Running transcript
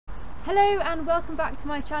Hello and welcome back to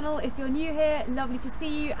my channel. If you're new here, lovely to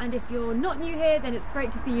see you, and if you're not new here, then it's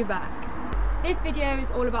great to see you back. This video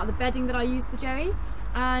is all about the bedding that I use for Joey,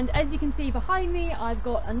 and as you can see behind me, I've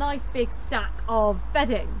got a nice big stack of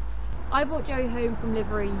bedding. I brought Joey home from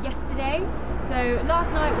livery yesterday, so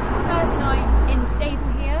last night was his first night in the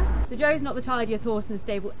stable here. So Joey's not the tidiest horse in the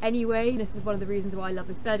stable anyway. This is one of the reasons why I love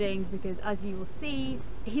this bedding, because as you will see,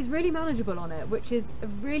 he's really manageable on it, which is a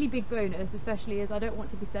really big bonus, especially as I don't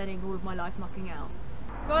want to be spending all of my life mucking out.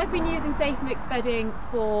 So I've been using Safemix bedding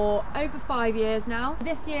for over 5 years now.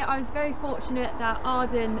 This year I was very fortunate that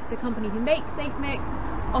Arden, the company who makes Safemix,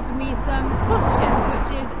 offered me some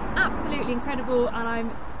sponsorship, which is absolutely incredible, and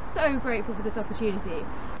I'm so grateful for this opportunity.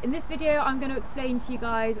 In this video I'm going to explain to you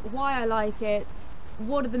guys why I like it,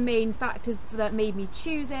 what are the main factors that made me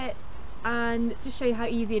choose it, and just show you how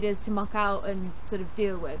easy it is to muck out and sort of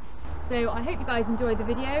deal with. So I hope you guys enjoyed the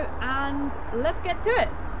video, and let's get to it!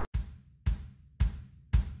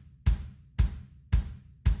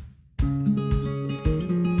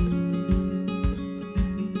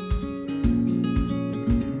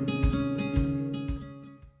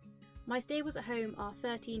 My stables at home are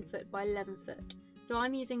 13 foot by 11 foot, so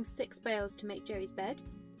I'm using 6 bales to make Joey's bed.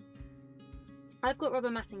 I've got rubber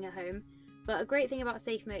matting at home, but a great thing about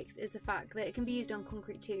Safemix is the fact that it can be used on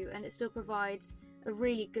concrete too, and it still provides a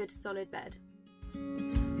really good solid bed.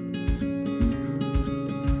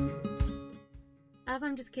 As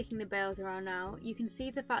I'm just kicking the bales around now, you can see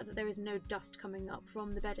the fact that there is no dust coming up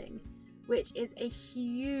from the bedding, which is a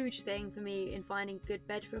huge thing for me in finding a good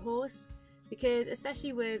bed for a horse. Because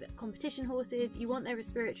especially with competition horses, you want their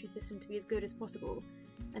respiratory system to be as good as possible.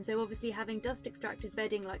 And so obviously having dust extracted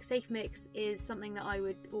bedding like Safemix is something that I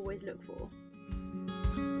would always look for.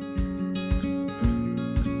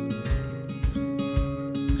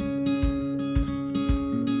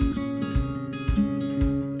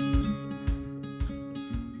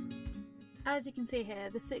 As you can see here,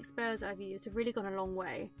 the 6 bales I've used have really gone a long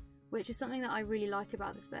way, which is something that I really like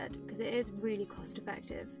about this bed, because it is really cost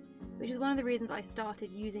effective. Which is one of the reasons I started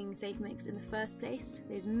using Safemix in the first place,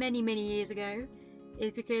 those many years ago,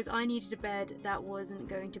 is because I needed a bed that wasn't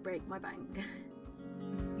going to break my bank.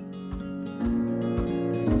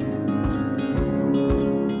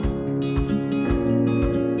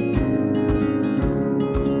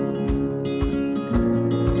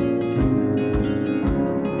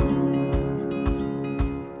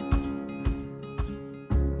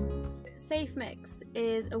 Safemix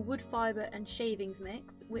is a wood fibre and shavings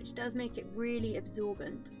mix, which does make it really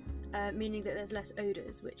absorbent, meaning that there's less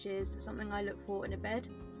odours, which is something I look for in a bed.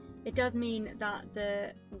 It does mean that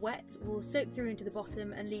the wet will soak through into the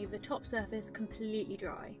bottom and leave the top surface completely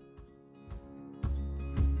dry.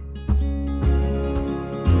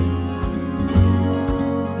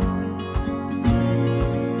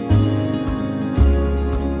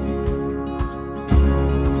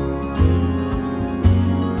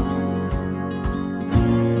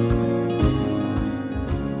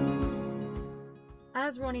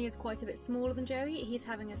 As Ronnie is quite a bit smaller than Joey, he's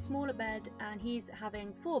having a smaller bed and he's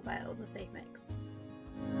having 4 bales of Safemix.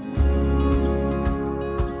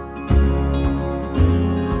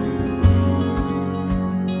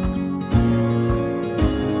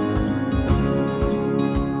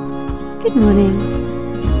 Good morning.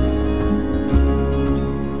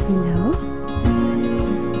 Hello.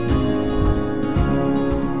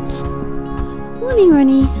 Morning,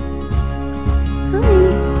 Ronnie. Hi.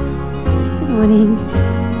 Good morning.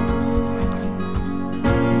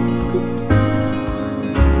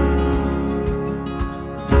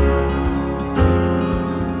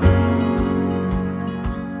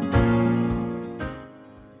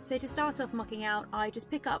 So to start off mucking out, I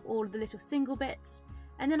just pick up all of the little single bits,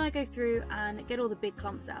 and then I go through and get all the big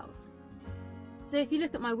clumps out. So if you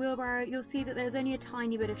look at my wheelbarrow, you'll see that there's only a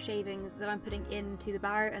tiny bit of shavings that I'm putting into the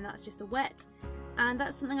barrow, and that's just the wet. And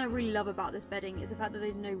that's something I really love about this bedding, is the fact that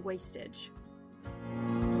there's no wastage.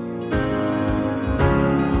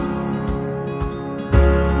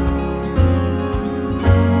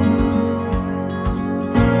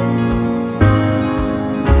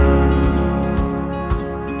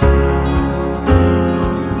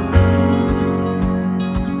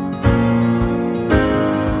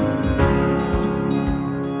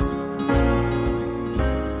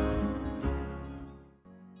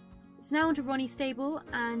 So now onto Ronnie's stable,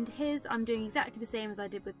 and his I'm doing exactly the same as I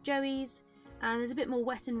did with Joey's, and there's a bit more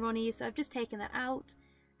wet in Ronnie's, so I've just taken that out,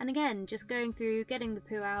 and again just going through, getting the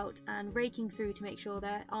poo out and raking through to make sure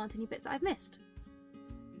there aren't any bits that I've missed.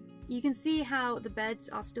 You can see how the beds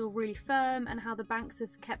are still really firm and how the banks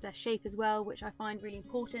have kept their shape as well, which I find really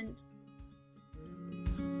important.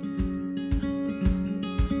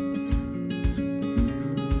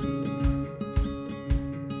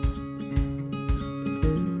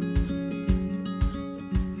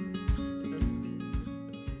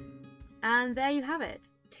 And there you have it.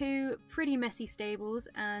 2 pretty messy stables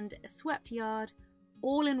and a swept yard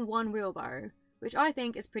all in one wheelbarrow, which I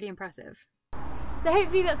think is pretty impressive. So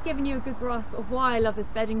hopefully that's given you a good grasp of why I love this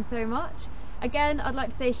bedding so much. Again, I'd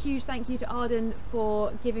like to say a huge thank you to Arden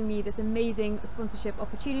for giving me this amazing sponsorship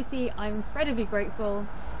opportunity. I'm incredibly grateful,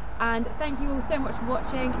 and thank you all so much for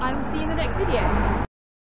watching. I will see you in the next video.